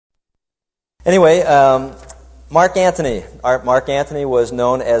Anyway, Mark Antony. Mark Antony was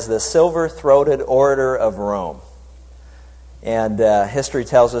known as the Silver-Throated Orator of Rome. And history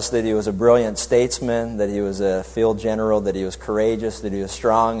tells us that he was a brilliant statesman, that he was a field general, that he was courageous, that he was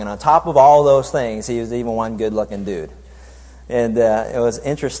strong. And on top of all those things, he was even one good-looking dude. And it was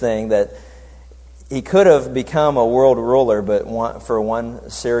interesting that he could have become a world ruler, but for one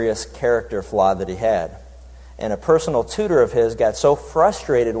serious character flaw that he had. And a personal tutor of his got so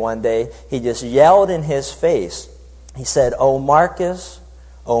frustrated one day, he just yelled in his face. He said, oh Marcus,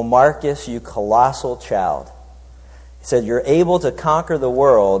 you colossal child." He said, "You're able to conquer the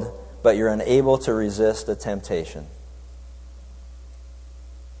world, but you're unable to resist a temptation."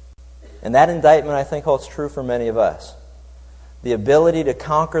 And that indictment, I think, holds true for many of us. The ability to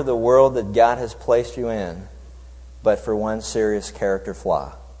conquer the world that God has placed you in, but for one serious character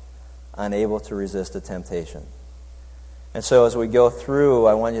flaw. Unable to resist a temptation. And so as we go through,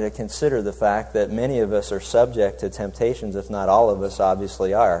 I want you to consider the fact that many of us are subject to temptations, if not all of us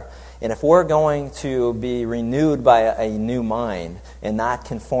obviously are. And if we're going to be renewed by a new mind and not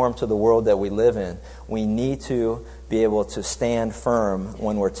conform to the world that we live in, we need to be able to stand firm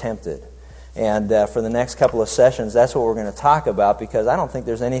when we're tempted. And for the next couple of sessions, that's what we're going to talk about, because I don't think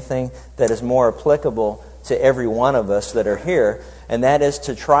there's anything that is more applicable to every one of us that are here, and that is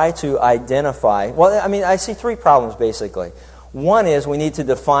to try to identify. Well, I mean, I see three problems basically. One is we need to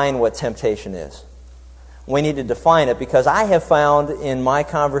define what temptation is. We need to define it, because I have found in my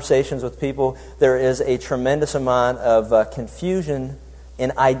conversations with people there is a tremendous amount of confusion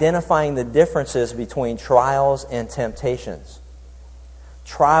in identifying the differences between trials and temptations.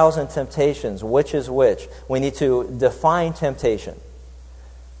 Trials and temptations, which is which? We need to define temptation.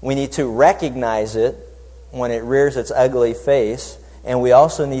 We need to recognize it when it rears its ugly face, and we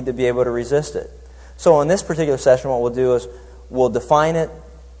also need to be able to resist it. So in this particular session, what we'll do is we'll define it,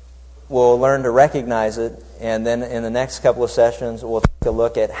 we'll learn to recognize it, and then in the next couple of sessions, we'll take a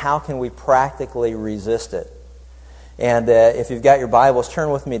look at how can we practically resist it. And if you've got your Bibles,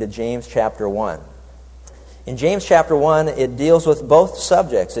 turn with me to James chapter 1. In James chapter 1, it deals with both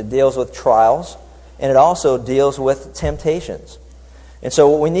subjects. It deals with trials, and it also deals with temptations. And so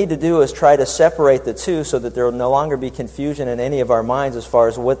what we need to do is try to separate the two so that there will no longer be confusion in any of our minds as far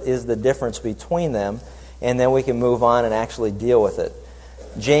as what is the difference between them, and then we can move on and actually deal with it.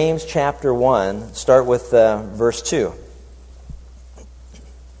 James chapter 1, start with verse 2.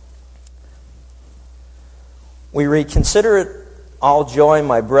 We read, "Consider it all joy,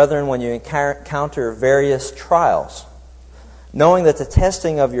 my brethren, when you encounter various trials, knowing that the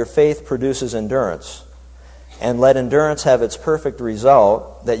testing of your faith produces endurance. And let endurance have its perfect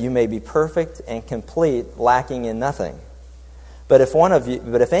result, that you may be perfect and complete, lacking in nothing. But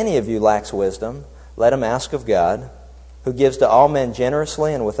if any of you lacks wisdom, let him ask of God, who gives to all men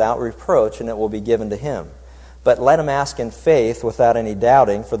generously and without reproach, and it will be given to him. But let him ask in faith, without any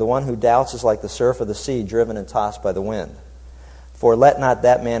doubting, for the one who doubts is like the surf of the sea, driven and tossed by the wind. For let not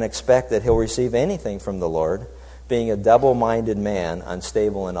that man expect that he'll receive anything from the Lord, being a double-minded man,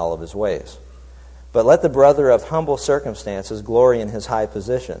 unstable in all of his ways. But let the brother of humble circumstances glory in his high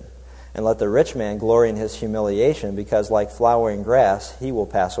position, and let the rich man glory in his humiliation, because like flowering grass he will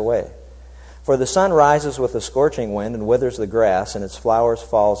pass away. For the sun rises with a scorching wind and withers the grass, and its flowers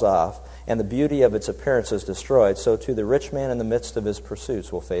falls off, and the beauty of its appearance is destroyed. So too the rich man in the midst of his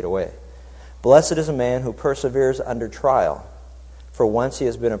pursuits will fade away. Blessed is a man who perseveres under trial, for once he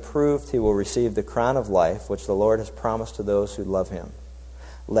has been approved, he will receive the crown of life, which the Lord has promised to those who love him.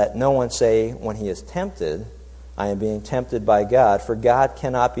 Let no one say when he is tempted, I am being tempted by God, for God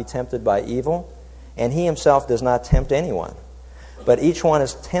cannot be tempted by evil, and he himself does not tempt anyone. But each one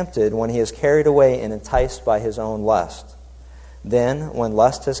is tempted when he is carried away and enticed by his own lust. Then, when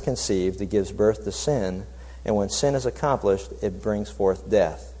lust has conceived, it gives birth to sin, and when sin is accomplished, it brings forth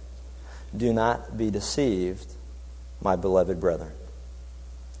death. Do not be deceived, my beloved brethren."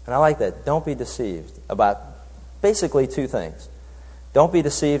 And I like that. Don't be deceived about basically two things. Don't be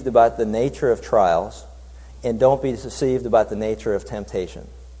deceived about the nature of trials, and don't be deceived about the nature of temptation.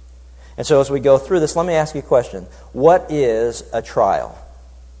 And so as we go through this, let me ask you a question. What is a trial?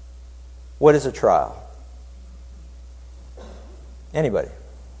 What is a trial? Anybody?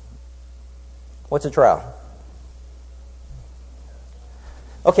 What's a trial?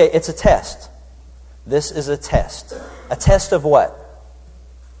 Okay, it's a test. This is a test. A test of what?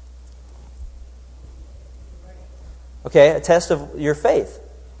 Okay, a test of your faith.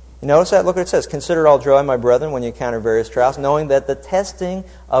 You notice that? Look what it says. "Consider it all joy, my brethren, when you encounter various trials, knowing that the testing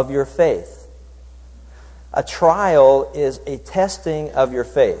of your faith." A trial is a testing of your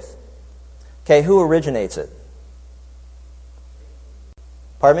faith. Okay, who originates it?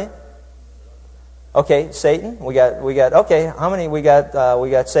 Pardon me? Okay, Satan. We got. Okay, how many? We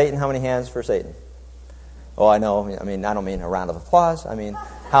got Satan. How many hands for Satan? Oh, I know. I mean, I don't mean a round of applause. I mean,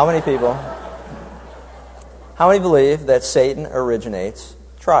 how many people? How many believe that Satan originates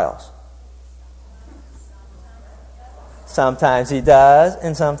trials? Sometimes he does,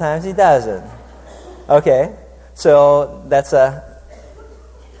 and sometimes he doesn't. Okay, so that's kind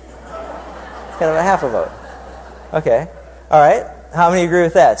of a half a vote. Okay, all right. How many agree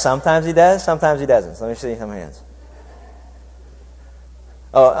with that? Sometimes he does, sometimes he doesn't. Let me see some hands.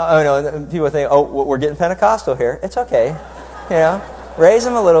 Oh no, people think, oh, we're getting Pentecostal here. It's okay. Raise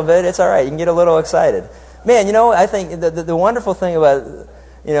them a little bit. It's all right. You can get a little excited. Man, I think the wonderful thing about,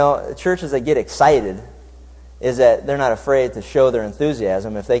 churches that get excited is that they're not afraid to show their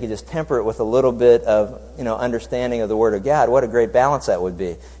enthusiasm. If they could just temper it with a little bit of, understanding of the Word of God, what a great balance that would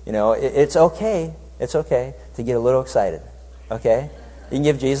be. It's okay. It's okay to get a little excited. Okay? You can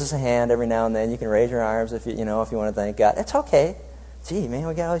give Jesus a hand every now and then. You can raise your arms if you want to thank God. It's okay. Gee, man,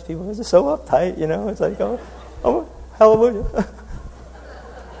 we got all these people who are just so uptight, It's like, oh hallelujah.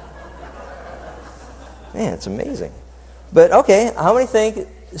 Man, it's amazing. But, okay, how many think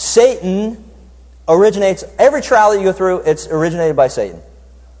Satan originates, every trial that you go through, it's originated by Satan?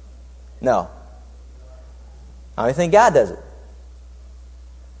 No. How many think God does it?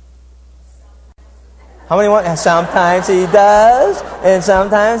 How many want? Sometimes he does, and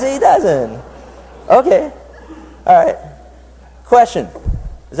sometimes he doesn't. Okay. All right. Question.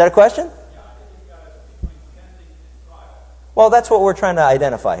 Is that a question? Well, that's what we're trying to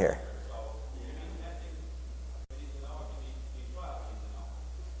identify here.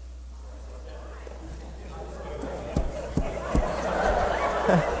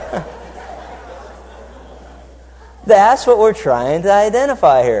 That's what we're trying to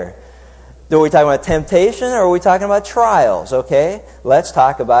identify here. Are we talking about temptation or are we talking about trials? Okay, let's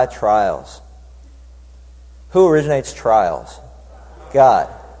talk about trials. Who originates trials? God.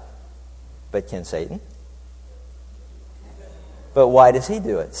 But can Satan? But why does he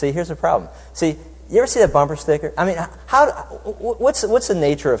do it? See, here's the problem. See, you ever see that bumper sticker? I mean, what's the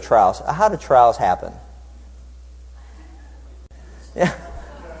nature of trials? How do trials happen? Yeah.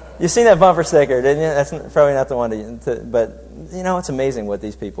 You've seen that bumper sticker, didn't you? That's probably not the one but it's amazing what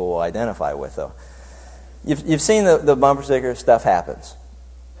these people will identify with, though. You've seen the bumper sticker, stuff happens.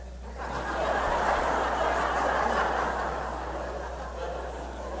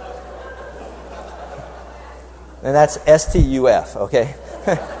 And that's STUF, okay?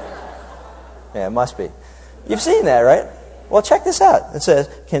 Yeah, it must be. You've seen that, right? Well, check this out. It says,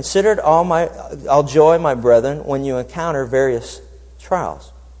 "Consider all joy, my brethren, when you encounter various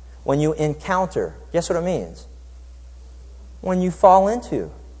trials." When you encounter, guess what it means? When you fall into.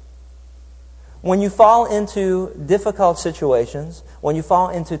 When you fall into difficult situations, when you fall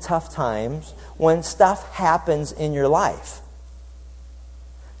into tough times, when stuff happens in your life.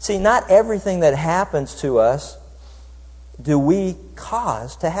 See, not everything that happens to us do we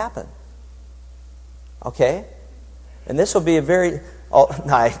cause to happen. Okay? And this will be a very... Oh,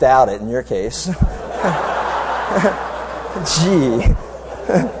 I doubt it in your case. Gee.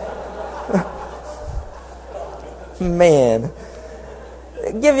 Man.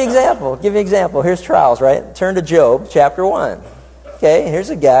 Give you an example. Here's trials, right? Turn to Job, chapter 1. Okay, here's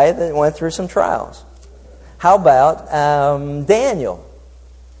a guy that went through some trials. How about Daniel?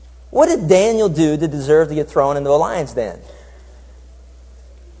 What did Daniel do to deserve to get thrown into a lion's den?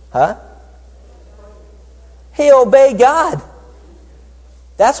 Huh? He obeyed God.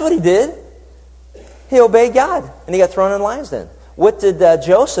 That's what he did. He obeyed God, and he got thrown in the lion's den. What did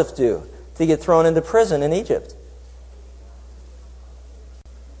Joseph do to get thrown into prison in Egypt?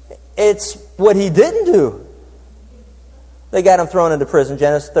 It's what he didn't do. They got him thrown into prison.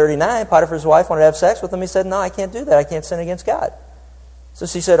 Genesis 39, Potiphar's wife wanted to have sex with him. He said, "No, I can't do that. I can't sin against God." So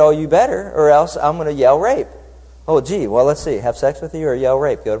she said, "Oh, you better, or else I'm going to yell rape." "Oh, gee, well, let's see. Have sex with you or yell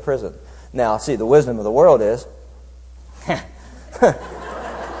rape? Go to prison." Now, see, the wisdom of the world is,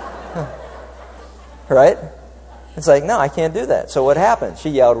 right? It's like, no, I can't do that. So what happened? She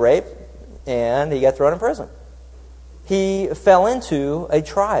yelled rape, and he got thrown in prison. He fell into a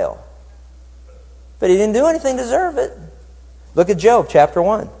trial. But he didn't do anything to deserve it. Look at Job, chapter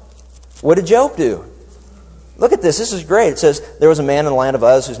 1. What did Job do? Look at this. This is great. It says, "There was a man in the land of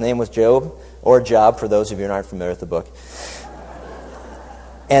Uz whose name was Job," or Job, for those of you who aren't familiar with the book.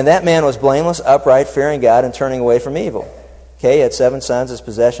 "And that man was blameless, upright, fearing God, and turning away from evil." Okay, he had 7 sons, his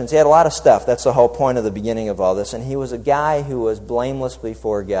possessions. He had a lot of stuff. That's the whole point of the beginning of all this. And he was a guy who was blameless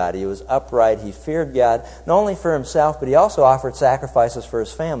before God. He was upright. He feared God, not only for himself, but he also offered sacrifices for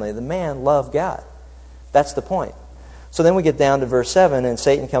his family. The man loved God. That's the point. So then we get down to verse 7, and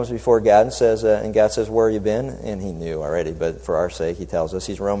Satan comes before God and says, and God says, where have you been? And he knew already, but for our sake, he tells us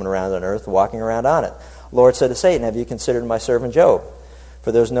he's roaming around on earth, walking around on it. The Lord said to Satan, have you considered my servant Job?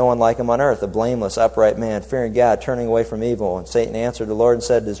 For there's no one like him on earth, a blameless, upright man, fearing God, turning away from evil. And Satan answered the Lord and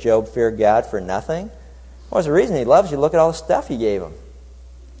said, does Job fear God for nothing? What's the reason he loves you? Look at all the stuff you gave him.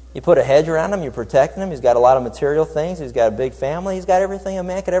 You put a hedge around him, you're protecting him, he's got a lot of material things, he's got a big family, he's got everything a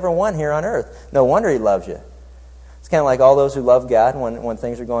man could ever want here on earth. No wonder he loves you. It's kind of like all those who love God when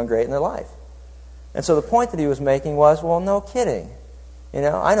things are going great in their life. And so the point that he was making was, well, no kidding. You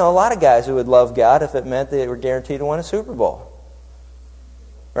know, I know a lot of guys who would love God if it meant they were guaranteed to win a Super Bowl.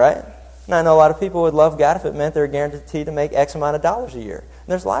 Right? And I know a lot of people would love God if it meant they were guaranteed to make X amount of dollars a year. And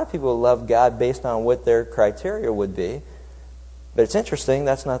there's a lot of people who love God based on what their criteria would be. But it's interesting,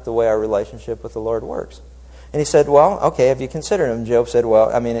 that's not the way our relationship with the Lord works. And he said, well, okay, have you considered him? Job said,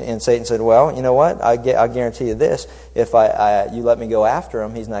 and Satan said, well, you know what? I'll guarantee you this. If you let me go after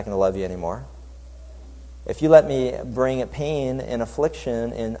him, he's not going to love you anymore. If you let me bring pain and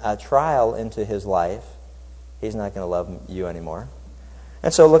affliction and a trial into his life, he's not going to love you anymore.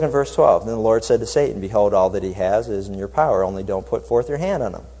 And so look in verse 12. Then the Lord said to Satan, behold, all that he has is in your power. Only don't put forth your hand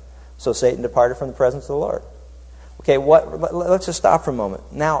on him. So Satan departed from the presence of the Lord. Okay, let's just stop for a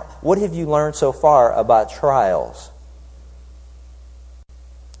moment. Now, what have you learned so far about trials?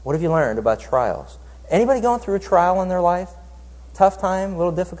 What have you learned about trials? Anybody going through a trial in their life? Tough time, a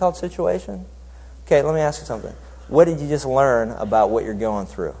little difficult situation? Okay, let me ask you something. What did you just learn about what you're going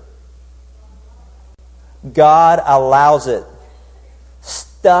through? God allows it.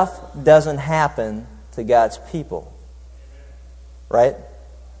 Stuff doesn't happen to God's people. Right?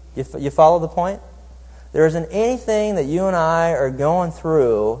 You follow the point? There isn't anything that you and I are going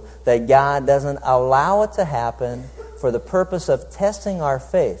through that God doesn't allow it to happen for the purpose of testing our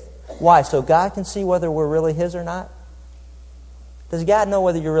faith. Why? So God can see whether we're really His or not? Does God know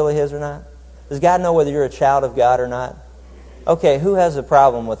whether you're really His or not? Does God know whether you're a child of God or not? Okay, who has a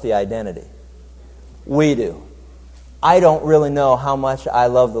problem with the identity? We do. I don't really know how much I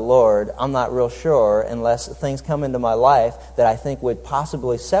love the Lord. I'm not real sure unless things come into my life that I think would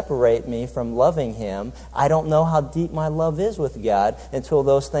possibly separate me from loving Him. I don't know how deep my love is with God until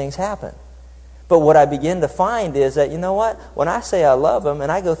those things happen. But what I begin to find is that, you know what? When I say I love Him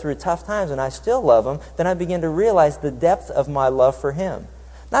and I go through tough times and I still love Him, then I begin to realize the depth of my love for Him.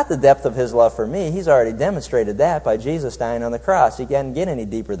 Not the depth of His love for me. He's already demonstrated that by Jesus dying on the cross. He can't get any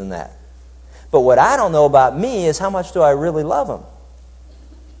deeper than that. But what I don't know about me is how much do I really love Him.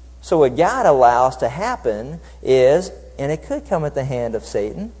 So what God allows to happen is, and it could come at the hand of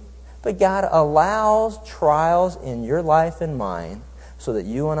Satan, but God allows trials in your life and mine so that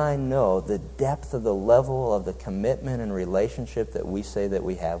you and I know the depth of the level of the commitment and relationship that we say that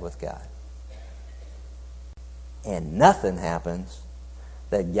we have with God. And nothing happens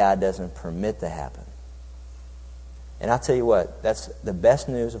that God doesn't permit to happen. And I'll tell you what, that's the best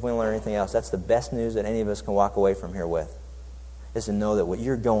news, if we don't learn anything else, that's the best news that any of us can walk away from here with, is to know that what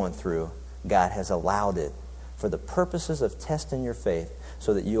you're going through, God has allowed it for the purposes of testing your faith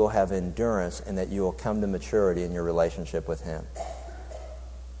so that you will have endurance and that you will come to maturity in your relationship with Him.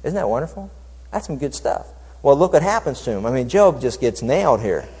 Isn't that wonderful? That's some good stuff. Well, look what happens to him. I mean, Job just gets nailed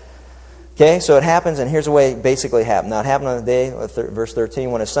here. Okay, so it happens, and here's the way it basically happened. Now, it happened on the day, verse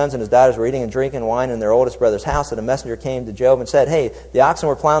 13, when his sons and his daughters were eating and drinking wine in their oldest brother's house, that a messenger came to Job and said, hey, the oxen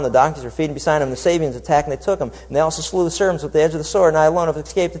were plowing, the donkeys were feeding beside him, and the Sabians attacked, and they took him. And they also slew the servants with the edge of the sword, and I alone have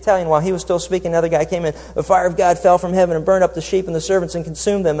escaped to tell you. And while he was still speaking, another guy came in. The fire of God fell from heaven and burned up the sheep and the servants and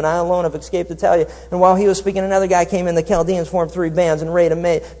consumed them, and I alone have escaped to tell you. And while he was speaking, another guy came in. The Chaldeans formed 3 bands and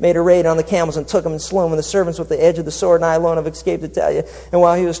made a raid on the camels and took them and slew them, and the servants with the edge of the sword, and I alone have escaped to tell you. And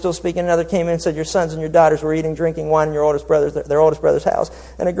while he was still speaking, another came in and said, your sons and your daughters were eating, drinking wine in their oldest brother's house.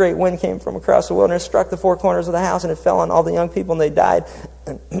 And a great wind came from across the wilderness, struck the 4 corners of the house, and it fell on all the young people, and they died.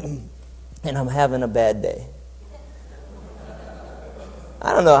 And I'm having a bad day.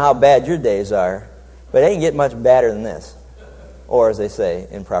 I don't know how bad your days are, but they can get much badder than this. Or, as they say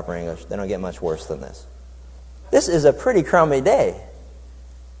in proper English, they don't get much worse than this. This is a pretty crummy day.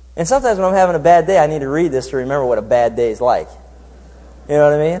 And sometimes when I'm having a bad day, I need to read this to remember what a bad day is like. You know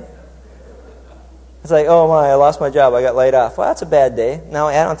what I mean? It's like, oh my, I lost my job, I got laid off. Well, that's a bad day. Now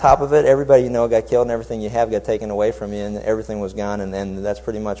add on top of it, everybody you know got killed and everything you have got taken away from you and everything was gone, and that's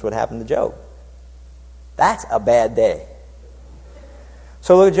pretty much what happened to Job. That's a bad day.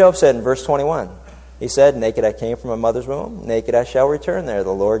 So look what Job said in verse 21. He said, naked I came from my mother's womb, naked I shall return there. The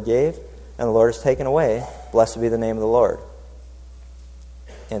Lord gave, and the Lord has taken away. Blessed be the name of the Lord.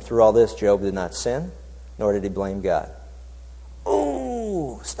 And through all this, Job did not sin, nor did he blame God.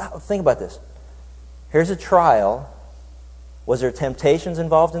 Ooh, stop, think about this. Here's a trial Was there temptations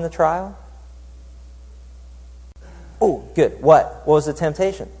involved in the trial? Oh, good. What? What was the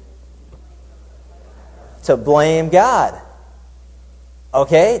temptation? To blame God.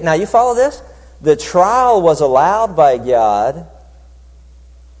 Okay, now you follow this? The trial was allowed by God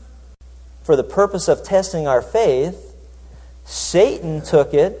for the purpose of testing our faith. Satan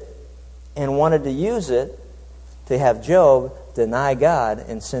took it and wanted to use it to have Job deny God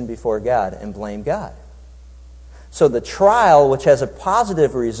and sin before God and blame God. So the trial, which has a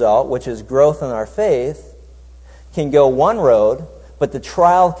positive result, which is growth in our faith, can go one road, but the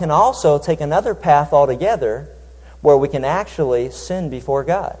trial can also take another path altogether where we can actually sin before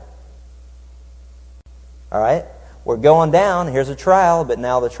God. All right? We're going down, here's a trial, but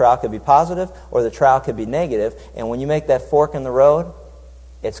now the trial could be positive or the trial could be negative. And when you make that fork in the road,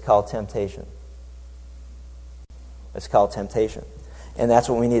 it's called temptation. It's called temptation. And that's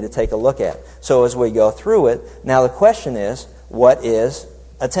what we need to take a look at. So as we go through it, now the question is, what is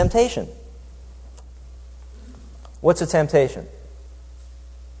a temptation? What's a temptation?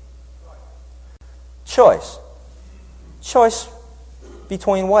 Choice. Choice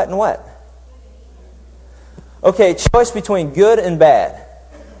between what and what? Okay, choice between good and bad.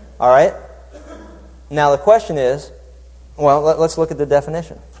 All right? Now the question is, well, let's look at the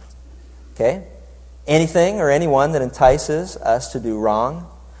definition. Okay? Anything or anyone that entices us to do wrong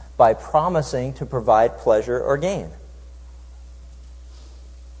by promising to provide pleasure or gain.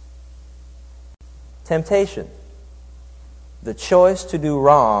 Temptation. The choice to do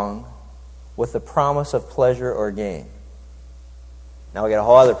wrong with the promise of pleasure or gain. Now we got a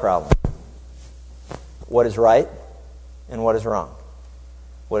whole other problem. What is right and what is wrong?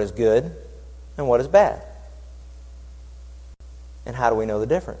 What is good and what is bad? And how do we know the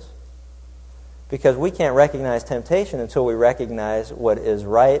difference? Because we can't recognize temptation until we recognize what is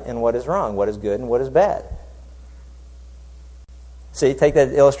right and what is wrong, what is good and what is bad. See, take that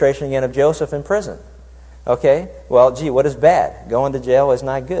illustration again of Joseph in prison. Okay, well, gee, what is bad? Going to jail is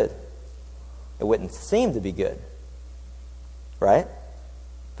not good. It wouldn't seem to be good. Right?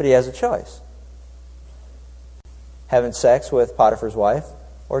 But he has a choice. Having sex with Potiphar's wife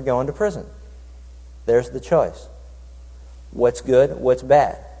or going to prison. There's the choice. What's good, what's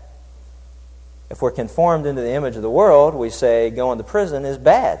bad? If we're conformed into the image of the world, we say going to prison is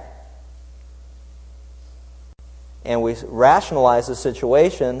bad. And we rationalize the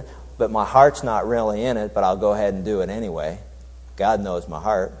situation, but my heart's not really in it, but I'll go ahead and do it anyway. God knows my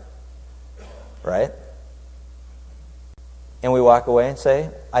heart. Right? And we walk away and say,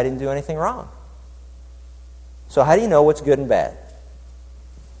 I didn't do anything wrong. So how do you know what's good and bad?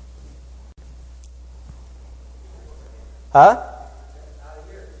 Huh?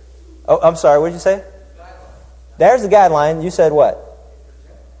 Oh, I'm sorry, what did you say? There's the guideline. You said what?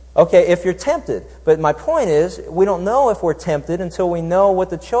 Okay, if you're tempted. But my point is, we don't know if we're tempted until we know what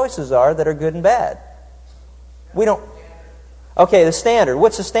the choices are that are good and bad. We don't. Okay, the standard.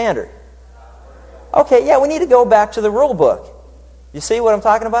 What's the standard? Okay, yeah, we need to go back to the rule book. You see what I'm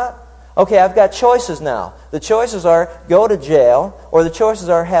talking about? Okay, I've got choices now. The choices are go to jail, or the choices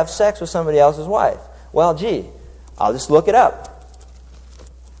are have sex with somebody else's wife. Well, gee, I'll just look it up.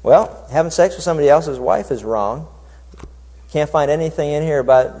 Well, having sex with somebody else's wife is wrong. Can't find anything in here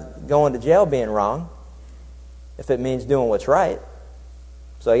about going to jail being wrong, if it means doing what's right.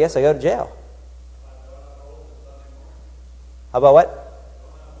 So I guess I go to jail. How about what?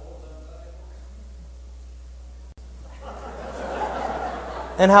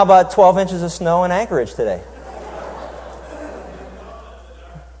 And how about 12 inches of snow in Anchorage today?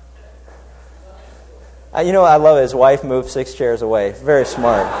 You know what I love it? His wife moved 6 chairs away. Very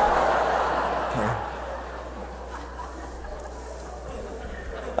smart.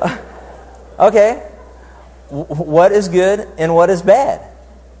 Okay. What is good and what is bad?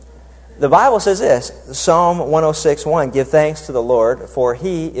 The Bible says this, Psalm 106:1, give thanks to the Lord, for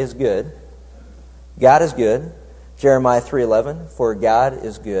He is good. God is good. Jeremiah 3:11, for God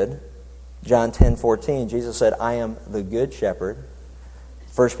is good. John 10:14, Jesus said, I am the good shepherd.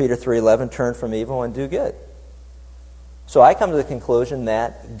 1 Peter 3:11, turn from evil and do good. So I come to the conclusion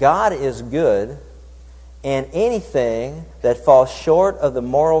that God is good, and anything that falls short of the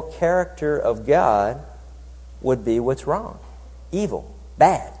moral character of God would be what's wrong, evil,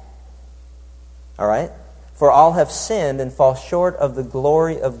 bad. All right? For all have sinned and fall short of the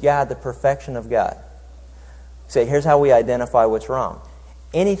glory of God, the perfection of God. Say, here's how we identify what's wrong.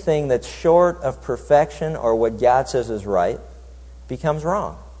 Anything that's short of perfection or what God says is right becomes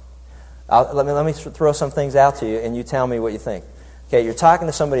wrong. Let me throw some things out to you, and you tell me what you think. Okay, you're talking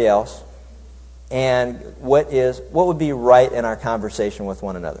to somebody else, and what would be right in our conversation with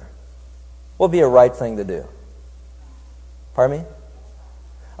one another? What would be a right thing to do? Pardon me?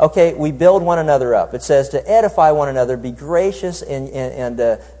 Okay, we build one another up. It says to edify one another, be gracious, and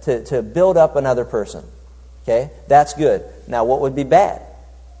to build up another person. Okay, that's good. Now, what would be bad?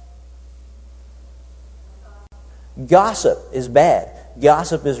 Gossip is bad.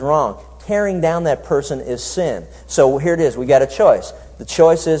 Gossip is wrong. Tearing down that person is sin. So here it is. We got a choice. The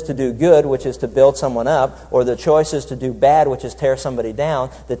choice is to do good, which is to build someone up, or the choice is to do bad, which is tear somebody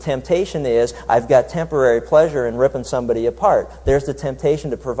down. The temptation is, I've got temporary pleasure in ripping somebody apart. There's the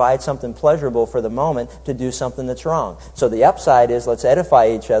temptation to provide something pleasurable for the moment to do something that's wrong. So the upside is, let's edify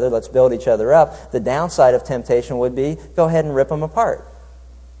each other, let's build each other up. The downside of temptation would be, go ahead and rip them apart.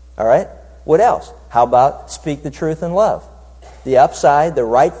 All right? What else? How about speak the truth in love? The upside, the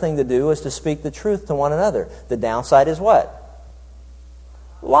right thing to do is to speak the truth to one another. The downside is what?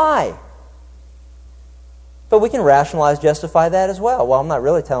 Lie. But we can rationalize, justify that as well. Well, I'm not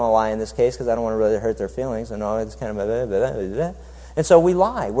really telling a lie in this case because I don't want to really hurt their feelings. And all it's kind of blah, blah, blah, blah. And so we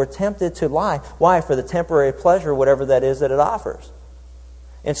lie. We're tempted to lie. Why? For the temporary pleasure, whatever that is that it offers.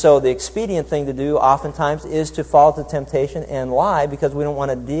 And so the expedient thing to do oftentimes is to fall to temptation and lie because we don't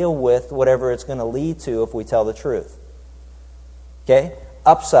want to deal with whatever it's going to lead to if we tell the truth. Okay?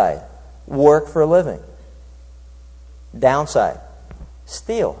 Upside, work for a living. Downside,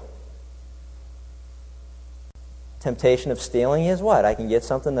 steal. Temptation of stealing is what? I can get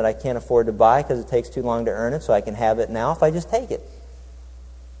something that I can't afford to buy because it takes too long to earn it, so I can have it now if I just take it.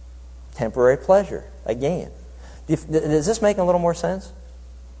 Temporary pleasure, again. Does this make a little more sense?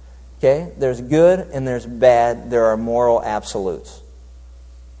 Okay? There's good and there's bad. There are moral absolutes.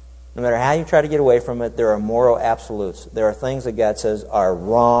 No matter how you try to get away from it, there are moral absolutes. There are things that God says are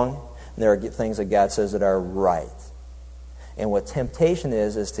wrong, and there are things that God says that are right. And what temptation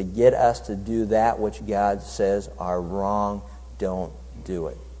is to get us to do that which God says are wrong. Don't do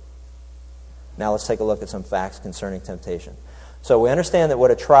it. Now let's take a look at some facts concerning temptation. So we understand that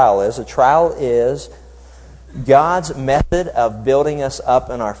what a trial is. A trial is God's method of building us up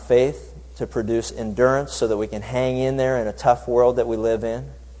in our faith to produce endurance so that we can hang in there in a tough world that we live in,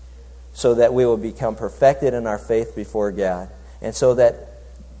 so that we will become perfected in our faith before God, and so that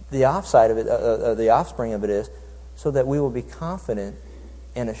the offside of it, the offspring of it is, so that we will be confident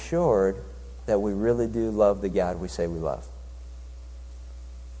and assured that we really do love the God we say we love.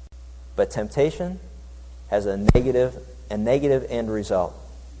 But temptation has a negative end result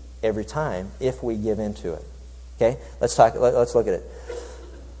every time if we give into it. Okay, let's look at it.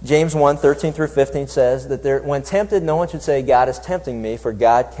 James 1, 13 through 15 says that when tempted, no one should say, God is tempting me, for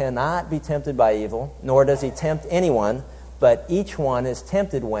God cannot be tempted by evil, nor does he tempt anyone, but each one is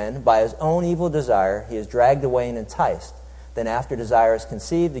tempted when, by his own evil desire, he is dragged away and enticed. Then after desire is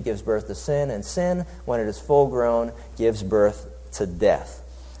conceived, it gives birth to sin, and sin, when it is full grown, gives birth to death.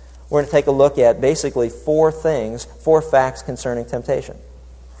 We're going to take a look at basically four facts concerning temptation.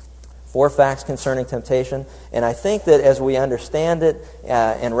 4 facts concerning temptation, and I think that as we understand it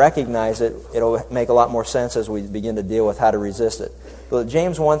and recognize it, it'll make a lot more sense as we begin to deal with how to resist it. But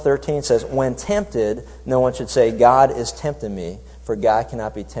James 1:13 says, when tempted, no one should say, God is tempting me, for God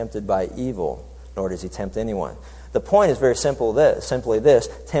cannot be tempted by evil, nor does he tempt anyone. The point is very simply this,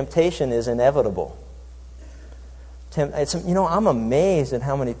 temptation is inevitable. I'm amazed at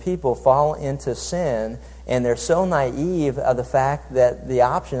how many people fall into sin and they're so naive of the fact that the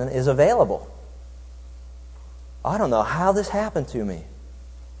option is available. I don't know how this happened to me.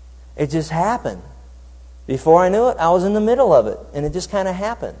 It just happened. Before I knew it, I was in the middle of it, and it just kind of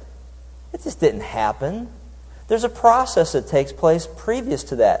happened. It just didn't happen. There's a process that takes place previous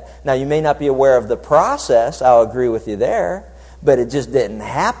to that. Now, you may not be aware of the process, I'll agree with you there, but it just didn't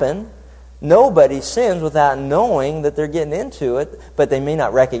happen. Nobody sins without knowing that they're getting into it, but they may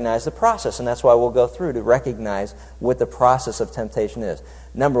not recognize the process, and that's why we'll go through to recognize what the process of temptation is.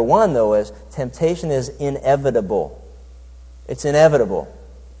 Number 1, though, is temptation is inevitable. It's inevitable.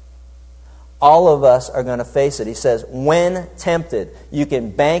 All of us are going to face it. He says, when tempted, you can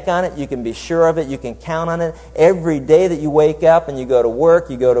bank on it, you can be sure of it, you can count on it. Every day that you wake up and you go to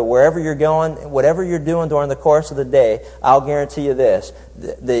work, you go to wherever you're going, whatever you're doing during the course of the day, I'll guarantee you this,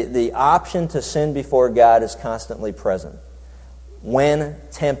 the option to sin before God is constantly present. When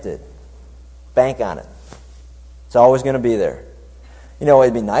tempted, bank on it. It's always going to be there. You know,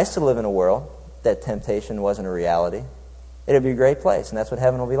 it'd be nice to live in a world that temptation wasn't a reality. It'd be a great place, and that's what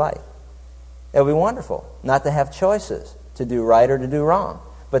heaven will be like. It would be wonderful not to have choices to do right or to do wrong.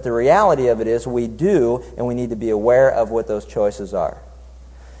 But the reality of it is we do, and we need to be aware of what those choices are.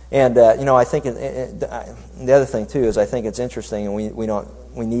 And, I think the other thing, too, is I think it's interesting, and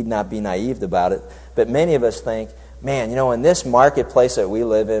we need not be naive about it, but many of us think, man, in this marketplace that we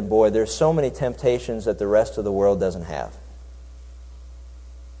live in, boy, there's so many temptations that the rest of the world doesn't have.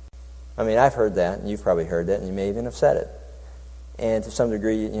 I mean, I've heard that, and you've probably heard that, and you may even have said it. And to some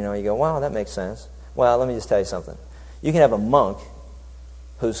degree, you go, wow, that makes sense. Well, let me just tell you something. You can have a monk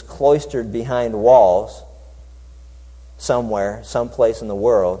who's cloistered behind walls somewhere, someplace in the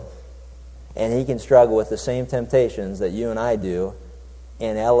world, and he can struggle with the same temptations that you and I do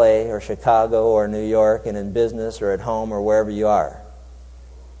in L.A. or Chicago or New York and in business or at home or wherever you are.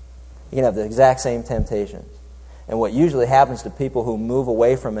 You can have the exact same temptations. And what usually happens to people who move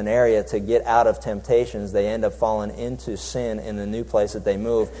away from an area to get out of temptations, they end up falling into sin in the new place that they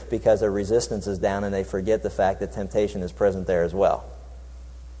move because their resistance is down and they forget the fact that temptation is present there as well.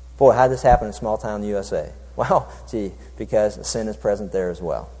 Boy, how did this happen in small town USA? Well, because sin is present there as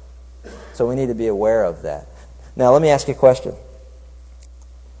well. So we need to be aware of that. Now, let me ask you a question.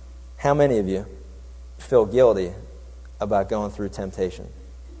 How many of you feel guilty about going through temptation?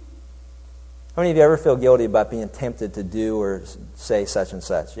 How many of you ever feel guilty about being tempted to do or say such and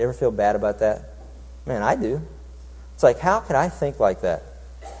such? You ever feel bad about that? Man, I do. It's like, how can I think like that?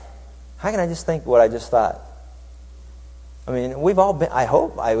 How can I just think what I just thought? I mean, we've all been,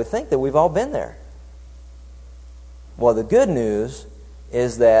 I would think that we've all been there. Well, the good news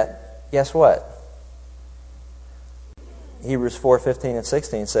is that, guess what? Hebrews 4:15 and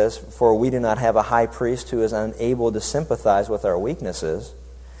 16 says, "For we do not have a high priest who is unable to sympathize with our weaknesses,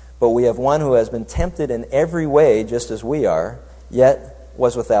 but we have one who has been tempted in every way just as we are, yet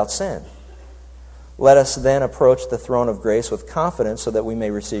was without sin. Let us then approach the throne of grace with confidence so that we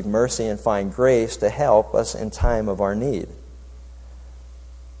may receive mercy and find grace to help us in time of our need."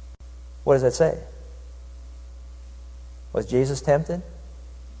 What does that say? Was Jesus tempted?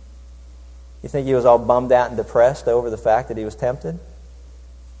 You think he was all bummed out and depressed over the fact that he was tempted?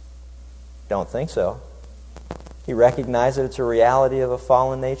 Don't think so. He recognized that it's a reality of a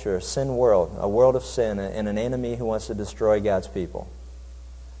fallen nature, a sin world, a world of sin, and an enemy who wants to destroy God's people.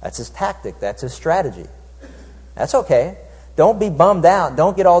 That's his tactic. That's his strategy. That's okay. Don't be bummed out.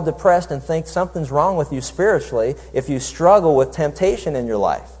 Don't get all depressed and think something's wrong with you spiritually if you struggle with temptation in your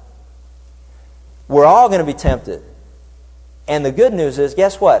life. We're all going to be tempted. And the good news is,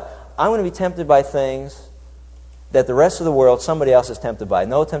 guess what? I'm going to be tempted by things that the rest of the world, somebody else is tempted by.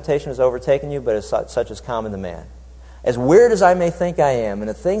 No temptation has overtaken you, but as such is common to man. As weird as I may think I am, and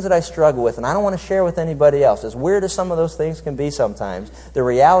the things that I struggle with, and I don't want to share with anybody else, as weird as some of those things can be sometimes, the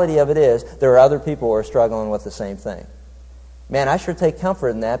reality of it is there are other people who are struggling with the same thing. Man, I sure take comfort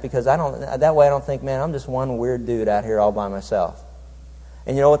in that because that way I don't think, man, I'm just one weird dude out here all by myself.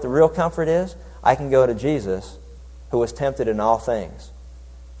 And you know what the real comfort is? I can go to Jesus, who was tempted in all things.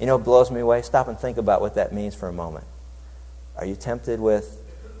 You know what blows me away? Stop and think about what that means for a moment. Are you tempted with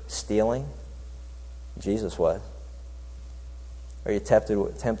stealing? Jesus was. Are you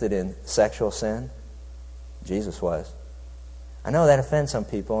tempted in sexual sin? Jesus was. I know that offends some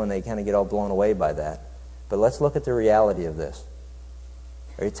people and they kind of get all blown away by that. But let's look at the reality of this.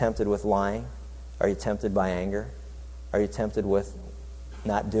 Are you tempted with lying? Are you tempted by anger? Are you tempted with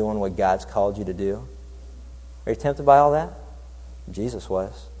not doing what God's called you to do? Are you tempted by all that? Jesus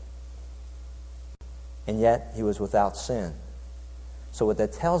was. And yet, he was without sin. So what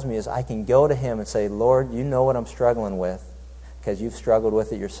that tells me is I can go to him and say, Lord, you know what I'm struggling with because you've struggled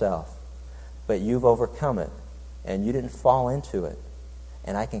with it yourself. But you've overcome it, and you didn't fall into it.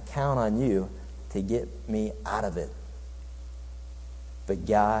 And I can count on you to get me out of it. But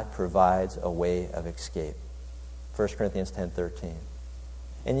God provides a way of escape. 1 Corinthians 10:13.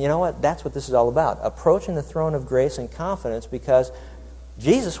 And you know what? That's what this is all about. Approaching the throne of grace in confidence because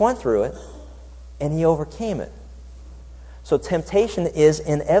Jesus went through it and he overcame it. So temptation is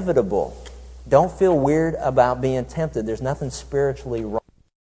inevitable. Don't feel weird about being tempted. There's nothing spiritually wrong.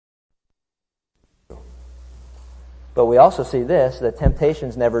 But we also see this, that temptation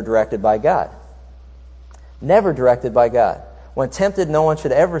is never directed by God. Never directed by God. When tempted, no one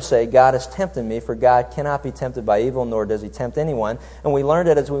should ever say, God is tempting me, for God cannot be tempted by evil, nor does he tempt anyone. And we learned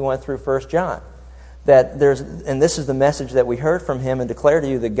it as we went through 1 John. And this is the message that we heard from him and declare to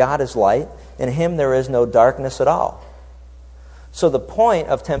you that God is light, in him there is no darkness at all. So the point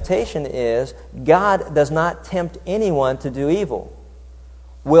of temptation is God does not tempt anyone to do evil.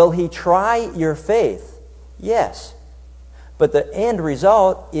 Will he try your faith? Yes. But the end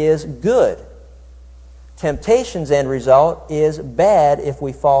result is good. Temptation's end result is bad if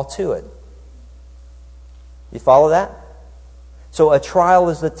we fall to it. You follow that? So a trial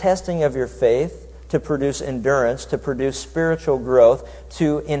is the testing of your faith to produce endurance, to produce spiritual growth,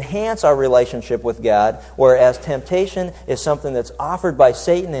 to enhance our relationship with God, whereas temptation is something that's offered by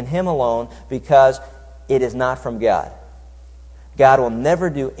Satan and him alone because it is not from God. God will never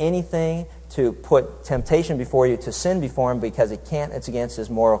do anything to put temptation before you, to sin before him, because it can't. It's against his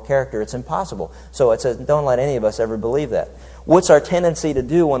moral character. It's impossible. So it says, don't let any of us ever believe that. What's our tendency to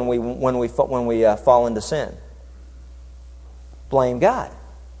do when we fall into sin? Blame God.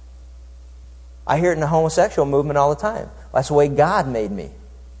 I hear it in the homosexual movement all the time. That's the way God made me.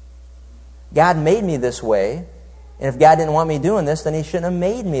 God made me this way, and if God didn't want me doing this, then he shouldn't have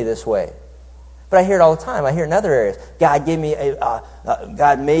made me this way. But I hear it all the time. I hear it in other areas.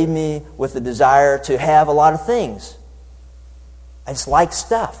 God made me with the desire to have a lot of things. I just like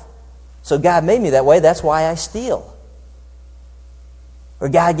stuff. So God made me that way. That's why I steal. Or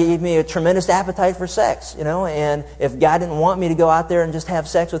God gave me a tremendous appetite for sex, and if God didn't want me to go out there and just have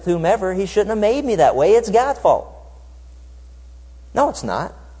sex with whomever, he shouldn't have made me that way. It's God's fault. No, it's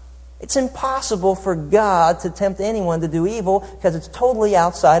not. It's impossible for God to tempt anyone to do evil because it's totally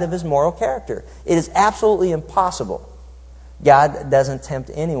outside of his moral character. It is absolutely impossible. God doesn't tempt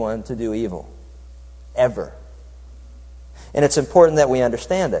anyone to do evil. Ever. And it's important that we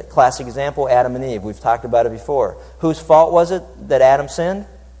understand it. Classic example, Adam and Eve. We've talked about it before. Whose fault was it that Adam sinned?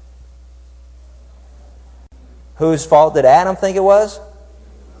 Whose fault did Adam think it was?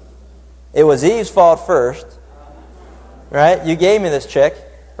 It was Eve's fault first. Right? You gave me this chick,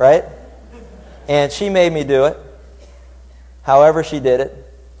 right? And she made me do it. However she did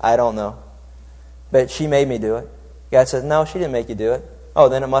it, I don't know. But she made me do it. God says, no, she didn't make you do it. Oh,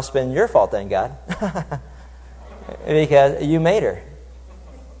 then it must have been your fault then, God. Because you made her.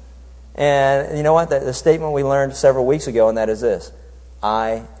 And you know what? The statement we learned several weeks ago, and that is this: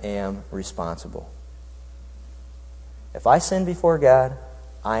 I am responsible. If I sin before God,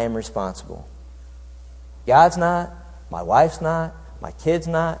 I am responsible. God's not, my wife's not, my kid's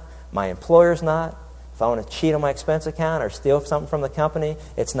not, my employer's not. If I want to cheat on my expense account or steal something from the company,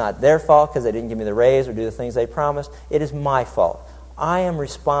 it's not their fault because they didn't give me the raise or do the things they promised. It is my fault. I am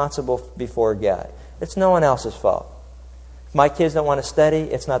responsible before God. It's no one else's fault. If my kids don't want to study,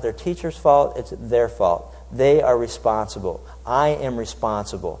 it's not their teacher's fault, it's their fault. They are responsible. I am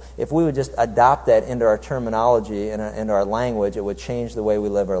responsible. If we would just adopt that into our terminology and into our language, it would change the way we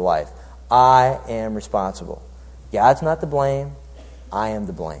live our life. I am responsible. God's not to blame. I am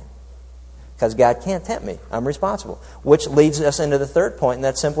to blame. Because God can't tempt me. I'm responsible. Which leads us into the third point, and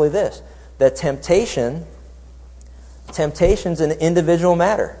that's simply this: that temptation's an individual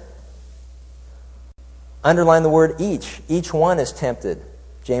matter. Underline the word each. Each one is tempted.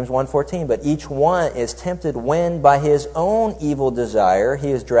 James 1:14. But each one is tempted when by his own evil desire he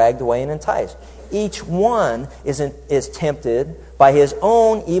is dragged away and enticed. Each one is tempted by his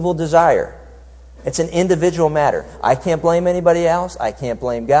own evil desire. It's an individual matter. I can't blame anybody else. I can't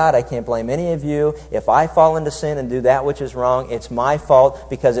blame God. I can't blame any of you. If I fall into sin and do that which is wrong, it's my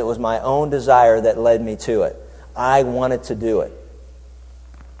fault because it was my own desire that led me to it. I wanted to do it.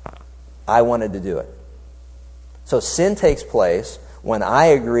 I wanted to do it. So sin takes place when I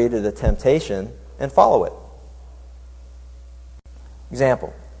agree to the temptation and follow it.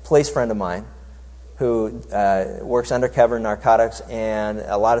 Example, police friend of mine who works undercover in narcotics, and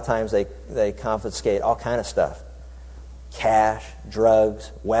a lot of times they confiscate all kind of stuff. Cash,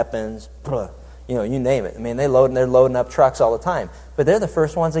 drugs, weapons, you name it. I mean, they're loading up trucks all the time. But they're the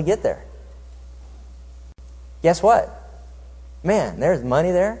first ones that get there. Guess what? Man, there's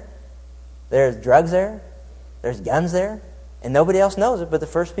money there. There's drugs there. There's guns there. And nobody else knows it, but the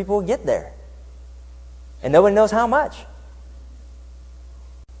first people will get there. And nobody knows how much.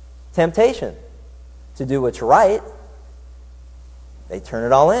 Temptation. To do what's right, they turn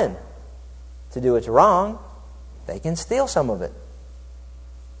it all in. To do what's wrong, they can steal some of it.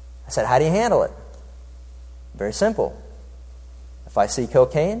 I said, how do you handle it? Very simple. If I see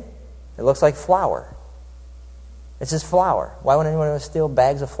cocaine, it looks like flour. It's just flour. Why would anyone want to steal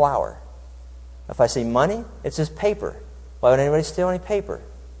bags of flour? If I see money, it's just paper. Why would anybody steal any paper?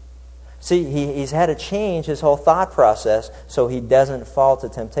 See, he's had to change his whole thought process so he doesn't fall to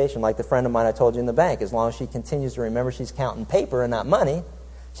temptation. Like the friend of mine I told you in the bank. As long as she continues to remember she's counting paper and not money,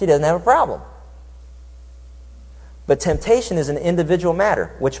 she doesn't have a problem. But temptation is an individual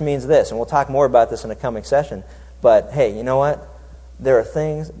matter, which means this, and we'll talk more about this in a coming session. But hey, you know what? There are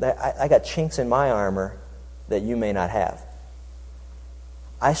things that I got chinks in my armor that you may not have.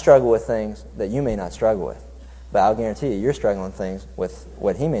 I struggle with things that you may not struggle with. But I'll guarantee you're struggling with things with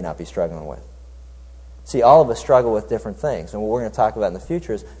what he may not be struggling with. See, all of us struggle with different things. And what we're going to talk about in the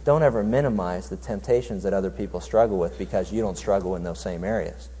future is don't ever minimize the temptations that other people struggle with because you don't struggle in those same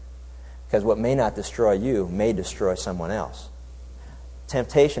areas. Because what may not destroy you may destroy someone else.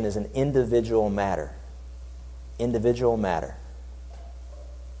 Temptation is an individual matter. Individual matter.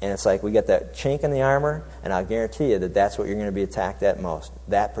 And it's like we get that chink in the armor, and I'll guarantee you that that's what you're going to be attacked at most,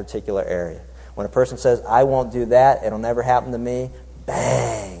 that particular area. When a person says, I won't do that, it'll never happen to me,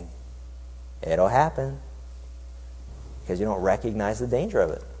 bang, it'll happen. Because you don't recognize the danger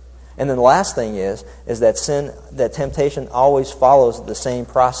of it. And then the last thing is that sin, that temptation always follows the same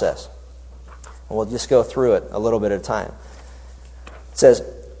process. And we'll just go through it a little bit at a time. It says,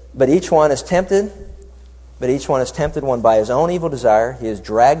 but each one is tempted one by his own evil desire. He is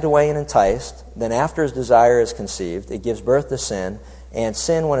dragged away and enticed. Then after his desire is conceived, it gives birth to sin. And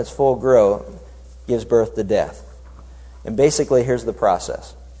sin, when it's full grown, gives birth to death. And basically, here's the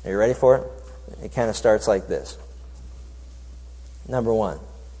process. Are you ready for it? It kind of starts like this. Number one,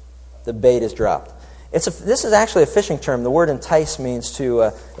 the bait is dropped. This is actually a fishing term. The word entice means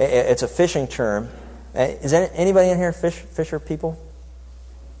to, it's a fishing term. Is anybody in here fisher people?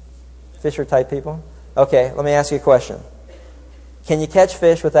 Fisher type people? Okay, let me ask you a question. Can you catch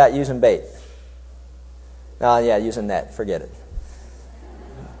fish without using bait? Oh, yeah, using net. Forget it.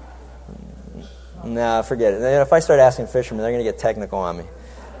 No, forget it. If I start asking fishermen, they're going to get technical on me.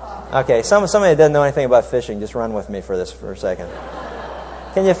 Okay, somebody that doesn't know anything about fishing, just run with me for this for a second.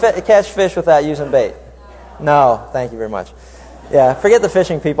 Can you catch fish without using bait? No, thank you very much. Yeah, forget the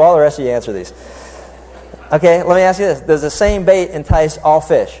fishing people. All the rest of you answer these. Okay, let me ask you this. Does the same bait entice all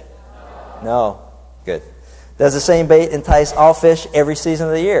fish? No. Good. Does the same bait entice all fish every season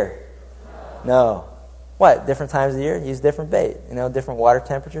of the year? No. What? Different times of the year? Use different bait. Different water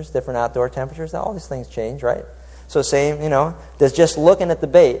temperatures, different outdoor temperatures. All these things change, right? So same, does just looking at the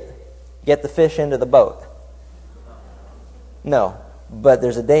bait get the fish into the boat? No. But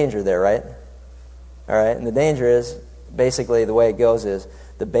there's a danger there, right? All right, and the danger is, basically the way it goes is,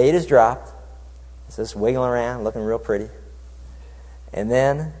 the bait is dropped, it's just wiggling around, looking real pretty, and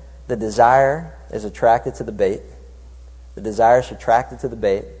then the desire is attracted to the bait. The desire is attracted to the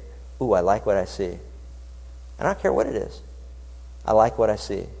bait. Ooh, I like what I see. I don't care what it is. I like what I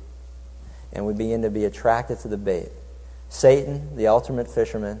see. And we begin to be attracted to the bait. Satan, the ultimate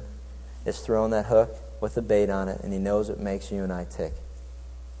fisherman, is throwing that hook with the bait on it, and he knows it makes you and I tick.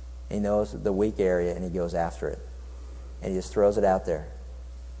 He knows the weak area, and he goes after it. And he just throws it out there.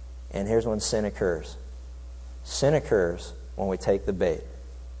 And here's when sin occurs. Sin occurs when we take the bait.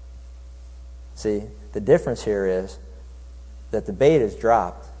 See, the difference here is that the bait is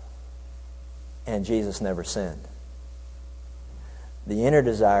dropped, and Jesus never sinned. The inner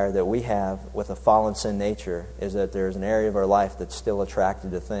desire that we have with a fallen sin nature is that there's an area of our life that's still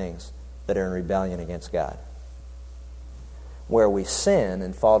attracted to things that are in rebellion against God. Where we sin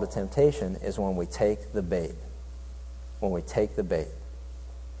and fall to temptation is when we take the bait. When we take the bait.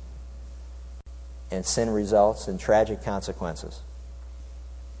 And sin results in tragic consequences.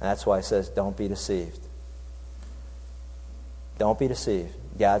 And that's why it says, don't be deceived. Don't be deceived.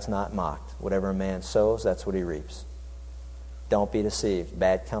 God's not mocked. Whatever a man sows, that's what he reaps. Don't be deceived.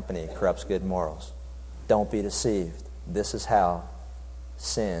 Bad company corrupts good morals. Don't be deceived. This is how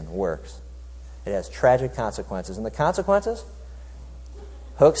sin works. It has tragic consequences. And the consequences?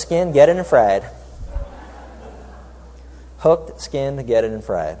 Hooked skin, get it and fried. Hooked skin, get it and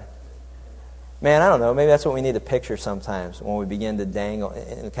fried. Man, I don't know. Maybe that's what we need to picture sometimes when we begin to dangle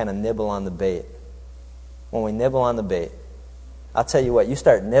and kind of nibble on the bait. When we nibble on the bait. I'll tell you what, you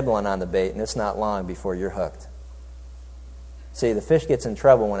start nibbling on the bait and it's not long before you're hooked. See, the fish gets in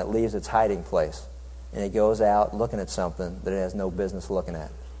trouble when it leaves its hiding place and it goes out looking at something that it has no business looking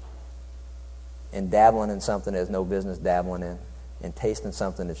at. And dabbling in something it has no business dabbling in. And tasting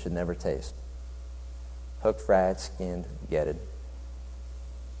something it should never taste. Hooked, fried, skinned, getted.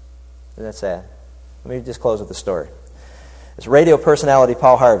 Isn't that sad? Let me just close with a story. This radio personality,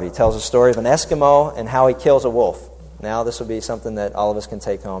 Paul Harvey, tells a story of an Eskimo and how he kills a wolf. Now, this will be something that all of us can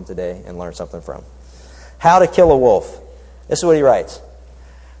take home today and learn something from. How to kill a wolf. This is what he writes.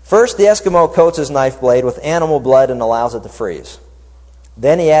 First, the Eskimo coats his knife blade with animal blood and allows it to freeze.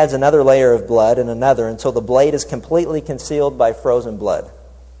 Then he adds another layer of blood and another until the blade is completely concealed by frozen blood.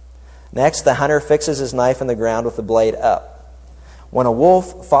 Next, the hunter fixes his knife in the ground with the blade up. When a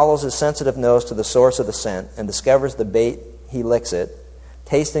wolf follows his sensitive nose to the source of the scent and discovers the bait, he licks it,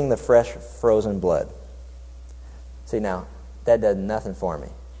 tasting the fresh frozen blood. See now, that does nothing for me.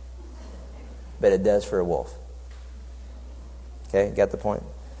 But it does for a wolf. Okay, got the point?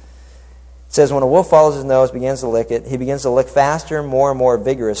 It says, when a wolf follows his nose, begins to lick it, he begins to lick faster, more and more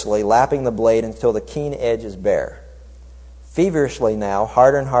vigorously, lapping the blade until the keen edge is bare. Feverishly now,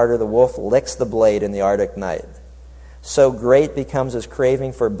 harder and harder, the wolf licks the blade in the Arctic night. So great becomes his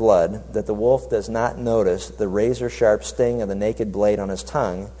craving for blood that the wolf does not notice the razor-sharp sting of the naked blade on his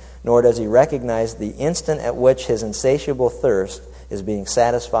tongue, nor does he recognize the instant at which his insatiable thirst is being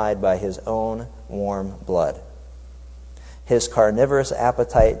satisfied by his own warm blood. His carnivorous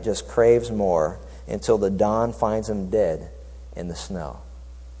appetite just craves more until the dawn finds him dead in the snow.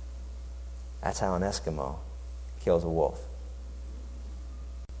 That's how an Eskimo kills a wolf.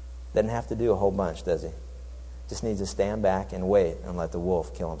 Doesn't have to do a whole bunch, does he? Just needs to stand back and wait and let the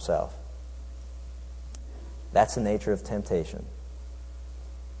wolf kill himself. That's the nature of temptation.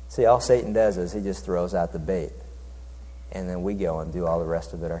 See, all Satan does is he just throws out the bait, and then we go and do all the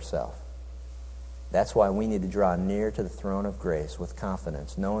rest of it ourselves. That's why we need to draw near to the throne of grace with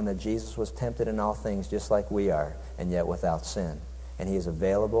confidence, knowing that Jesus was tempted in all things just like we are, and yet without sin. And he is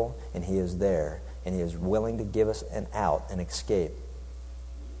available, and he is there, and he is willing to give us an out, an escape,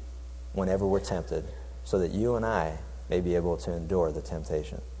 whenever we're tempted, so that you and I may be able to endure the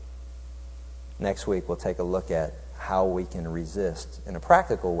temptation. Next week, we'll take a look at how we can resist, in a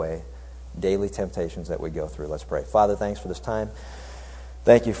practical way, daily temptations that we go through. Let's pray. Father, thanks for this time.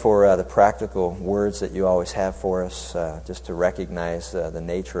 Thank you for the practical words that you always have for us, just to recognize the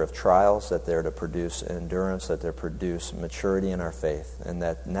nature of trials, that they're to produce endurance, that they're to produce maturity in our faith, and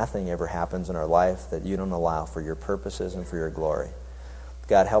that nothing ever happens in our life that you don't allow for your purposes and for your glory.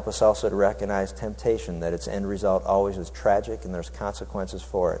 God, help us also to recognize temptation, that its end result always is tragic and there's consequences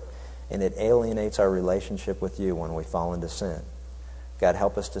for it, and it alienates our relationship with you when we fall into sin. God,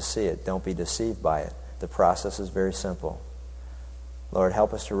 help us to see it. Don't be deceived by it. The process is very simple. Lord,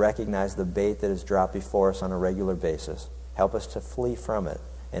 help us to recognize the bait that is dropped before us on a regular basis. Help us to flee from it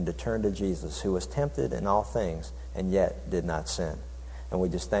and to turn to Jesus, who was tempted in all things and yet did not sin. And we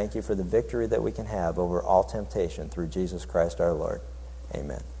just thank you for the victory that we can have over all temptation through Jesus Christ our Lord.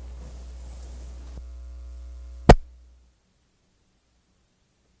 Amen.